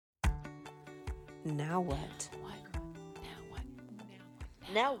Now what?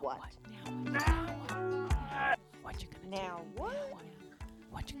 Now what? What you gonna Now do? what?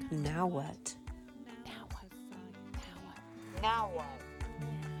 What you gonna Now what? Now what? Now what?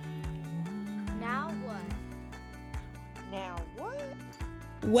 Now what? Now what?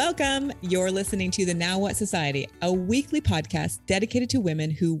 Welcome. You're listening to the Now What Society, a weekly podcast dedicated to women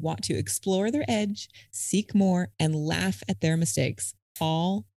who want to explore their edge, seek more, and laugh at their mistakes,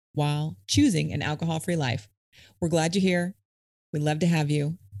 all while choosing an alcohol-free life. We're glad you're here. We'd love to have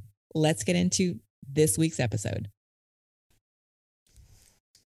you. Let's get into this week's episode.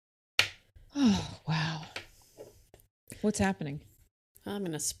 Oh, wow. What's happening? I'm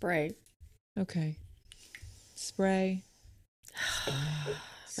gonna spray. Okay. Spray.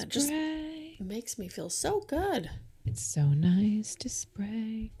 That just makes me feel so good. It's so nice to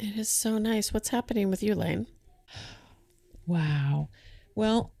spray. It is so nice. What's happening with you, Lane? Wow.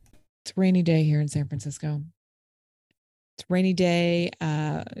 Well, it's a rainy day here in San Francisco. It's a rainy day,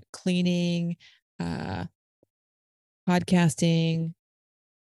 cleaning, podcasting,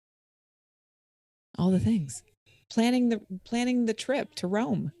 all the things. Planning the trip to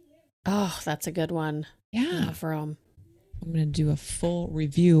Rome. Oh, that's a good one. Yeah. Love Rome. I'm going to do a full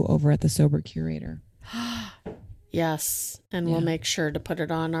review over at the Sober Curator. Yes, and Yeah. we'll make sure to put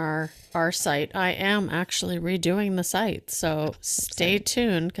it on our site. I am actually redoing the site, so stay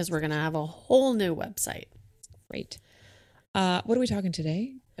tuned because we're going to have a whole new website. Great. What are we talking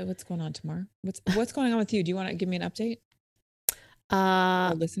today? What's going on tomorrow? What's going on with you? Do you want to give me an update?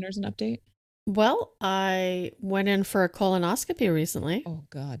 Our listeners an update? Well, I went in for a colonoscopy recently. Oh,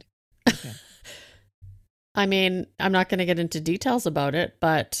 God. Okay. I mean, I'm not going to get into details about it,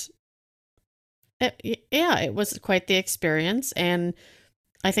 but it was quite the experience. And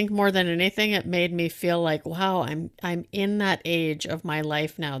I think more than anything, it made me feel like, wow, I'm in that age of my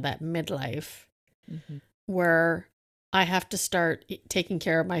life now, that midlife, where I have to start taking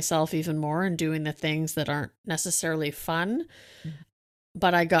care of myself even more and doing the things that aren't necessarily fun.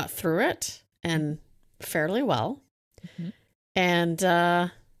 But I got through it and fairly well. And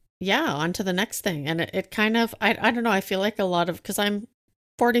on to the next thing. And it kind of, I don't know, I feel like a lot of, because I'm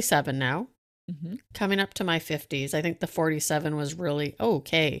 47 now, coming up to my 50s. I think the 47 was really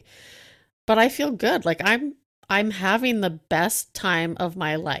okay. But I feel good. Like I'm having the best time of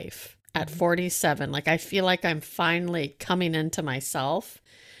my life at 47. Like I feel like I'm finally coming into myself.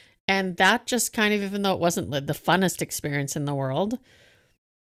 And that just kind of, even though it wasn't the funnest experience in the world,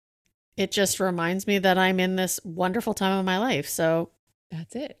 it just reminds me that I'm in this wonderful time of my life. So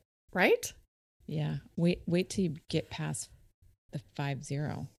That's it. right? Yeah. Wait till you get past the 50.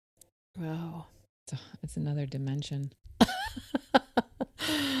 Oh. It's another dimension.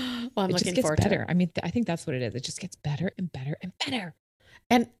 Well, I'm it just looking gets forward better. to it. I mean, I think that's what it is. It just gets better and better and better.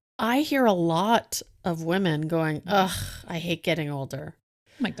 And I hear a lot of women going, ugh, I hate getting older.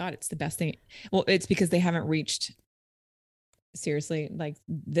 Oh my God, it's the best thing. Well, it's because they haven't reached, seriously, like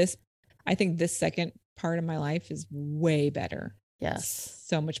this. I think this second part of my life is way better. Yes.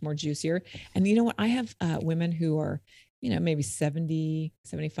 So much more juicier. And you know what? I have women who are, maybe 70,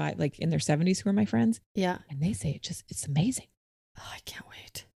 75, like in their 70s who are my friends. Yeah. And they say it's amazing. Oh, I can't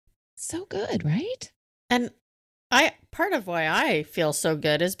wait. So good, right? And part of why I feel so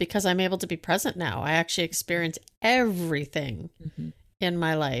good is because I'm able to be present now. I actually experience everything in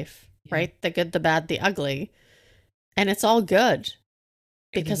my life, right? The good, the bad, the ugly. And it's all good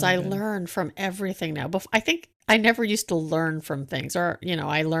because I learn from everything now. But I think I never used to learn from things, or,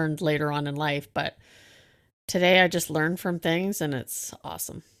 I learned later on in life, but today I just learn from things and it's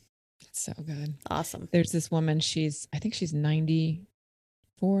awesome. It's so good. Awesome. There's this woman, I think she's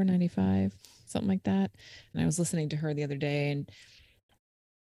 94, 95, something like that. And I was listening to her the other day and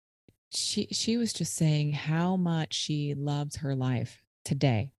she was just saying how much she loves her life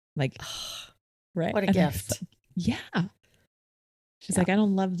today. Like, right. What a And I was gift. like, yeah. She's like, I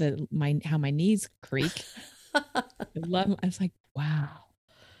don't love how my knees creak. I was like, wow.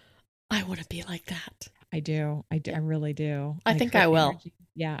 I want to be like that. I do. I really do. I think I will. Energy,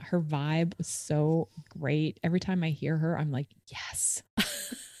 yeah. Her vibe was so great. Every time I hear her, I'm like, yes,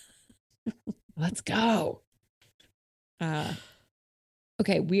 let's go.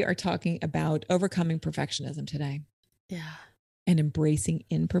 Okay. We are talking about overcoming perfectionism today. Yeah. And embracing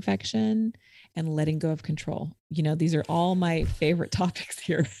imperfection and letting go of control. These are all my favorite topics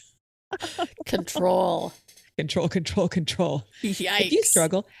here. Control. Control. Yikes. If you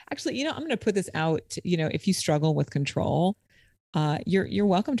struggle, actually, I'm going to put this out, if you struggle with control, you're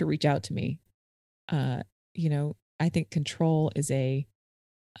welcome to reach out to me. I think control is a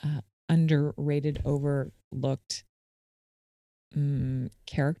underrated, overlooked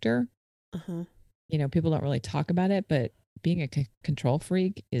character You know, people don't really talk about it, but being a control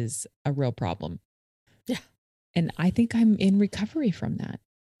freak is a real problem. Yeah. And I think I'm in recovery from that.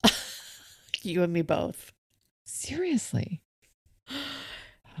 You and me both. Seriously.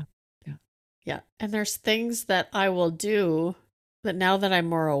 Yeah. Yeah. And there's things that I will do that now that I'm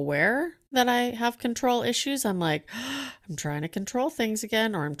more aware that I have control issues, I'm like, I'm trying to control things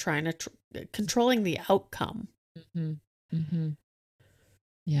again, or I'm trying to controlling the outcome. Mm-hmm. Mm-hmm.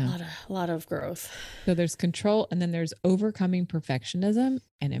 Yeah. A lot of growth. So there's control, and then there's overcoming perfectionism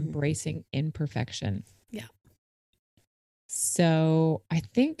and embracing imperfection. Yeah. So I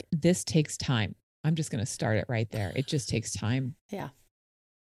think this takes time. I'm just going to start it right there. It just takes time. Yeah.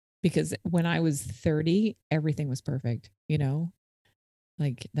 Because when I was 30, everything was perfect, you know,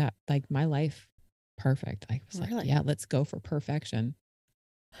 like that, like my life, perfect. I was like, yeah, let's go for perfection.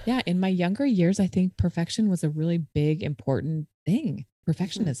 Yeah. In my younger years, I think perfection was a really big, important thing,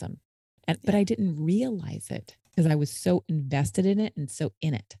 perfectionism. But I didn't realize it because I was so invested in it and so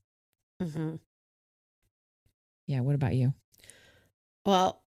in it. Mm-hmm. Yeah. What about you?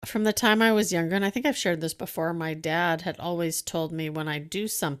 Well, from the time I was younger, and I think I've shared this before, my dad had always told me when I do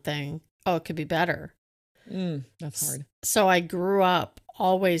something, oh, it could be better. That's hard. So I grew up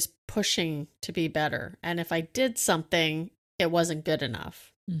always pushing to be better. And if I did something, it wasn't good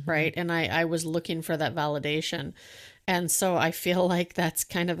enough. Right. And I was looking for that validation. And so I feel like that's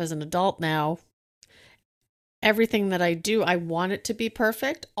kind of as an adult now, everything that I do, I want it to be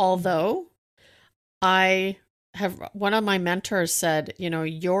perfect. Although I have, one of my mentors said, you know,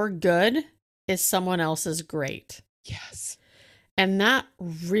 your good is someone else's great. Yes. And that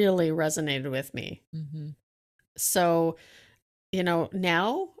really resonated with me. So, you know,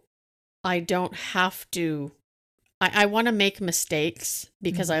 now I don't have to, I want to make mistakes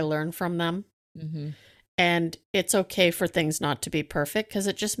because I learn from them. And it's okay for things not to be perfect because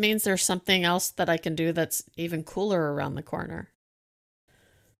it just means there's something else that I can do that's even cooler around the corner.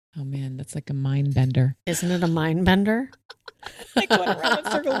 Oh man, that's like a mind bender. Isn't it a mind bender? Like going around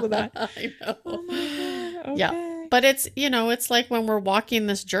in circles with that. I know. Oh my God. Okay. Yeah. But it's, you know, it's like when we're walking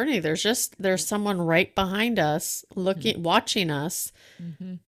this journey, there's someone right behind us watching us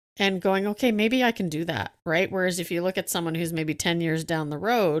and going, okay, maybe I can do that. Right. Whereas if you look at someone who's maybe 10 years down the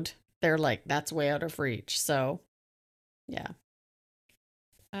road, they're like, that's way out of reach. So yeah.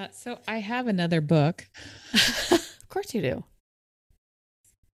 So I have another book. Of course you do.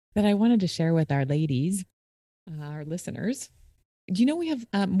 That I wanted to share with our ladies, our listeners. Do you know we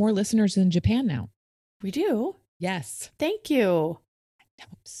have more listeners in Japan now? We do. Yes. Thank you. I'm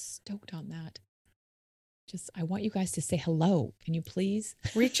stoked on that. I want you guys to say hello. Can you please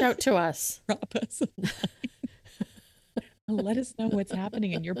reach out to us? Drop us a line. Let us know what's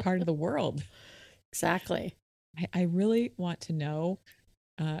happening in your part of the world. Exactly. I really want to know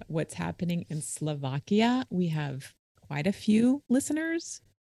what's happening in Slovakia. We have quite a few listeners,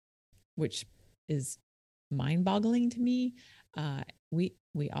 which is mind-boggling to me.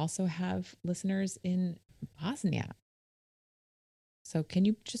 We also have listeners in Bosnia. So can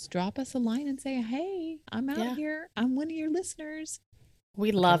you just drop us a line and say, hey, I'm out here. I'm one of your listeners.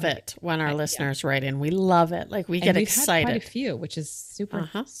 We love it when our listeners write in. We love it. Like we get excited. Had quite a few, which is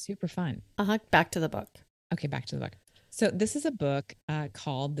super fun. Back to the book. Okay, back to the book. So this is a book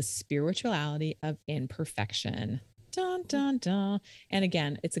called The Spirituality of Imperfection. Dun, dun, dun. And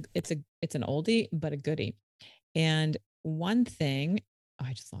again, it's an oldie, but a goodie. And one thing,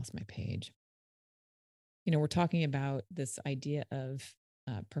 I just lost my page. You know, we're talking about this idea of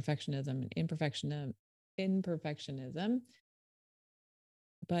perfectionism and imperfectionism.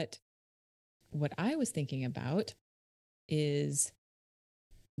 But what I was thinking about is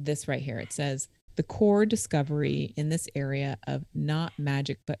this right here. It says, the core discovery in this area of not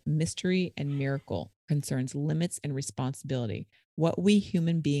magic, but mystery and miracle concerns limits and responsibility. What we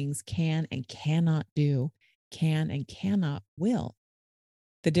human beings can and cannot do, can and cannot will.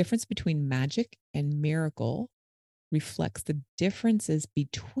 The difference between magic and miracle reflects the differences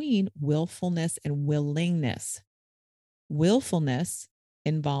between willfulness and willingness. Willfulness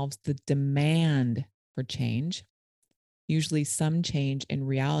involves the demand for change, usually some change in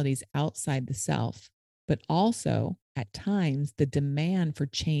realities outside the self, but also at times the demand for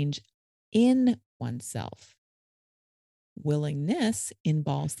change in oneself. Willingness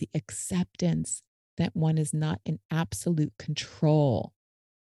involves the acceptance that one is not in absolute control,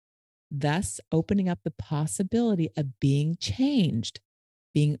 thus opening up the possibility of being changed,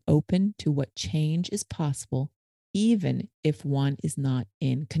 being open to what change is possible, even if one is not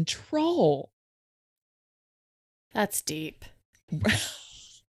in control. That's deep.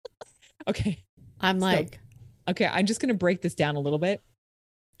 Okay. I'm just going break this down a little bit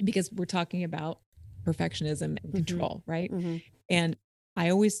because we're talking about perfectionism and control, right? Mm-hmm. And I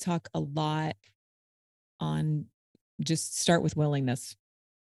always talk a lot on just start with willingness.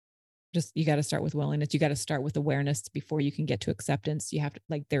 Just you got to start with willingness. You got to start with awareness before you can get to acceptance. You have to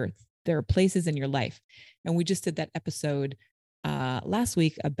like there are places in your life, and we just did that episode last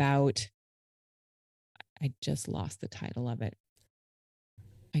week about. I just lost the title of it.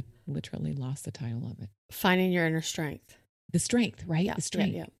 I literally lost the title of it. Finding your inner strength. The strength, right? Yeah, The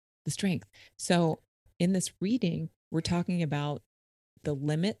strength. yeah. The strength. So in this reading, we're talking about the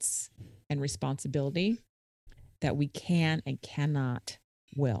limits and responsibility that we can and cannot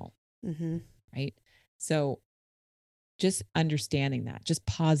will. Mm-hmm. Right. So just understanding that, just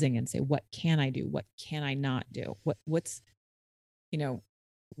pausing and say, what can I do? What can I not do? What's,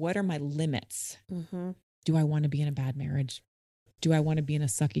 what are my limits? Mm-hmm. Do I want to be in a bad marriage? Do I want to be in a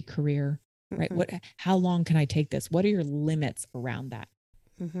sucky career? Right. Mm-hmm. How long can I take this? What are your limits around that?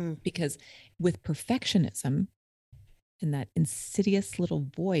 Mm-hmm. Because with perfectionism and that insidious little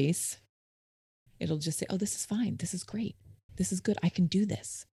voice, it'll just say, oh, this is fine. This is great. This is good. I can do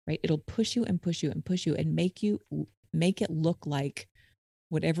this. Right. It'll push you and push you and push you and make it look like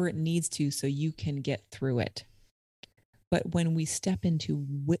whatever it needs to so you can get through it. But when we step into,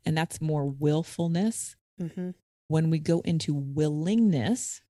 and that's more willfulness, Mm-hmm. when we go into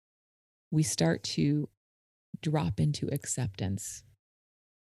willingness, we start to drop into acceptance.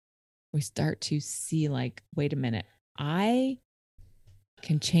 We start to see like, wait a minute, I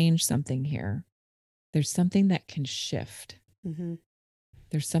can change something here. There's something that can shift. Mm-hmm.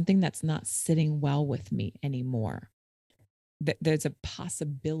 There's something that's not sitting well with me anymore. There's a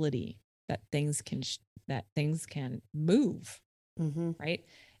possibility that things can move, Mm-hmm. right?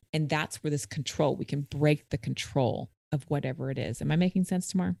 And that's where this control, we can break the control of whatever it is. Am I making sense,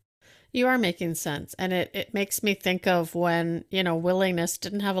 Tamar? You are making sense. And it makes me think of when, willingness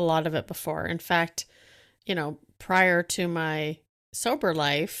didn't have a lot of it before. In fact, prior to my sober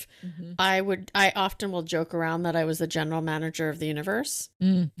life, Mm-hmm. I often will joke around that I was the general manager of the universe.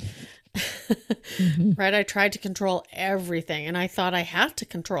 Mm-hmm. Right? I tried to control everything and I thought I had to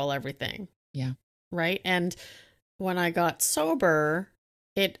control everything. Yeah. Right? And when I got sober,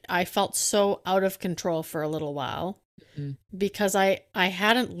 I felt so out of control for a little while. Mm-hmm. Because I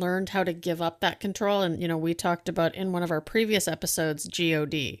hadn't learned how to give up that control. And, we talked about in one of our previous episodes,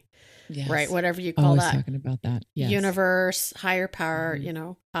 God, yes. Right? Whatever you call always that. Talking about that. Yes. Universe, higher power,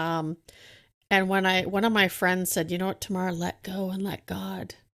 Mm-hmm. And when one of my friends said, you know what, Tamara, let go and let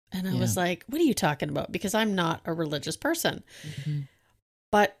God. And I was like, what are you talking about? Because I'm not a religious person. Mm-hmm.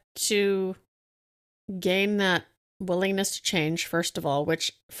 But to gain that willingness to change, first of all,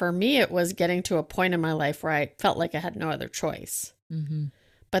 which for me, it was getting to a point in my life where I felt like I had no other choice. Mm-hmm.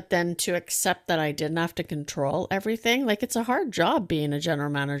 But then to accept that I didn't have to control everything, like it's a hard job being a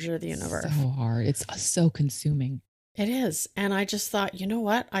general manager of the universe. So hard. It's so consuming. It is. And I just thought, you know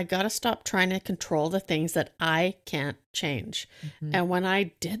what? I got to stop trying to control the things that I can't change. Mm-hmm. And when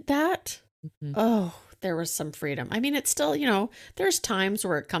I did that, there was some freedom. I mean, it's still, there's times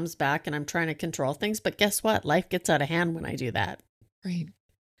where it comes back and I'm trying to control things, but guess what? Life gets out of hand when I do that. Right.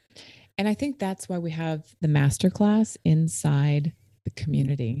 And I think that's why we have the masterclass inside the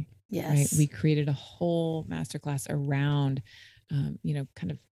community. Yes. Right. We created a whole masterclass around,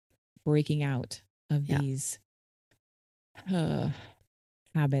 kind of breaking out of these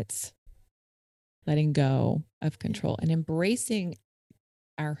habits, letting go of control and embracing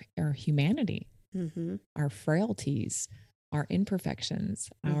our humanity, our frailties, our imperfections,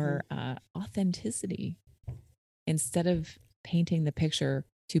 our authenticity, instead of painting the picture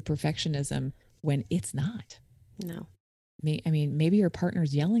to perfectionism when it's not. No. I mean, maybe your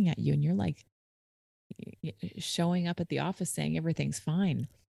partner's yelling at you and you're like showing up at the office saying everything's fine,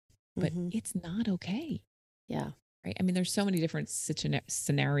 but it's not okay. Yeah. Right. I mean, there's so many different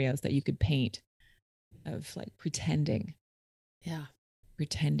scenarios that you could paint of like pretending. Yeah.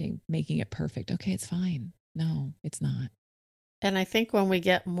 Pretending, making it perfect. Okay, it's fine. No, it's not. And I think when we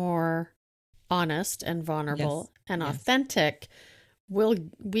get more honest and vulnerable and authentic,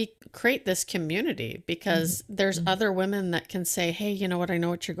 we create this community because there's other women that can say, hey, you know what? I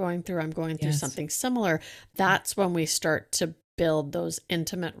know what you're going through. I'm going through something similar. That's when we start to build those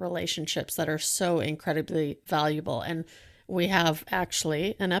intimate relationships that are so incredibly valuable. And we have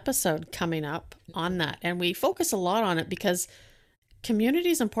actually an episode coming up on that. And we focus a lot on it because community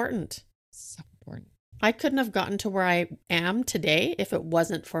is important. So important. I couldn't have gotten to where I am today if it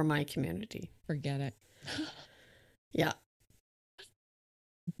wasn't for my community. Forget it. Yeah.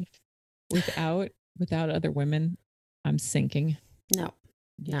 Without other women, I'm sinking. No.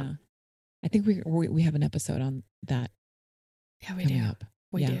 Yeah. No. I think we have an episode on that. Yeah, we do. Up.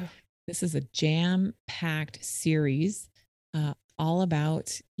 We do. This is a jam-packed series all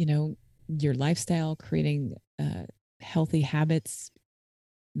about, your lifestyle, creating healthy habits,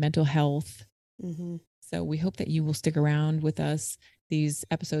 mental health. Mm-hmm. So we hope that you will stick around with us. These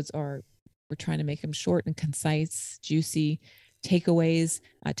episodes we're trying to make them short and concise, juicy takeaways.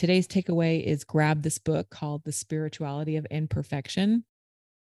 Today's takeaway is grab this book called The Spirituality of Imperfection.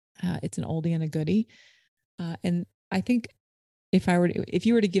 It's an oldie and a goodie. And I think if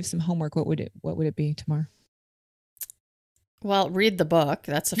you were to give some homework, what would it be, Tamar? Well, read the book.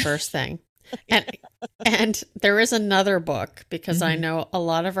 That's the first thing. And there is another book, because I know a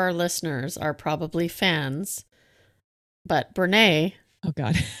lot of our listeners are probably fans, but Brene, oh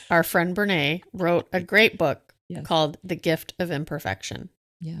God, our friend Brene, wrote a great book called The Gift of Imperfection.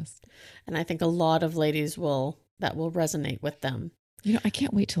 Yes. And I think a lot of ladies will resonate with them. I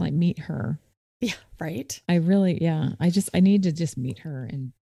can't wait till I meet her. Yeah, right. I really, I need to just meet her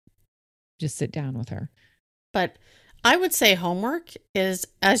and just sit down with her. But I would say homework is,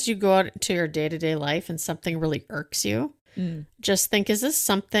 as you go out to your day-to-day life and something really irks you, just think, is this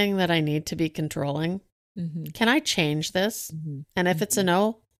something that I need to be controlling? Mm-hmm. Can I change this? Mm-hmm. And if it's a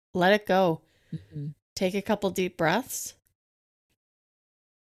no, let it go. Mm-hmm. Take a couple deep breaths.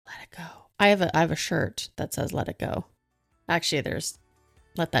 Let it go. I have a shirt that says let it go. Actually, there's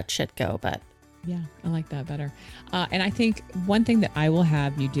let that shit go, but yeah, I like that better. And I think one thing that I will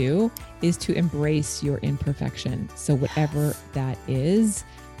have you do is to embrace your imperfection. So whatever that is,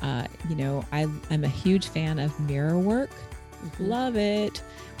 I'm a huge fan of mirror work. Mm-hmm. Love it.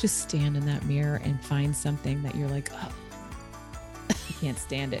 Just stand in that mirror and find something that you're like, oh, you can't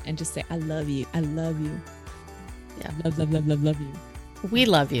stand it. And just say, I love you. I love you. Yeah. Love you. We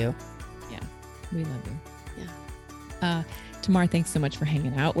love you. Yeah. We love you. Yeah. Tamar, thanks so much for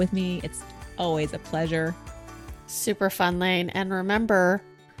hanging out with me. It's always a pleasure. Super fun, Lane. And remember,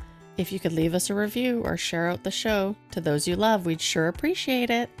 if you could leave us a review or share out the show to those you love, we'd sure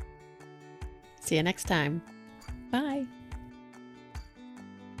appreciate it. See you next time. Bye.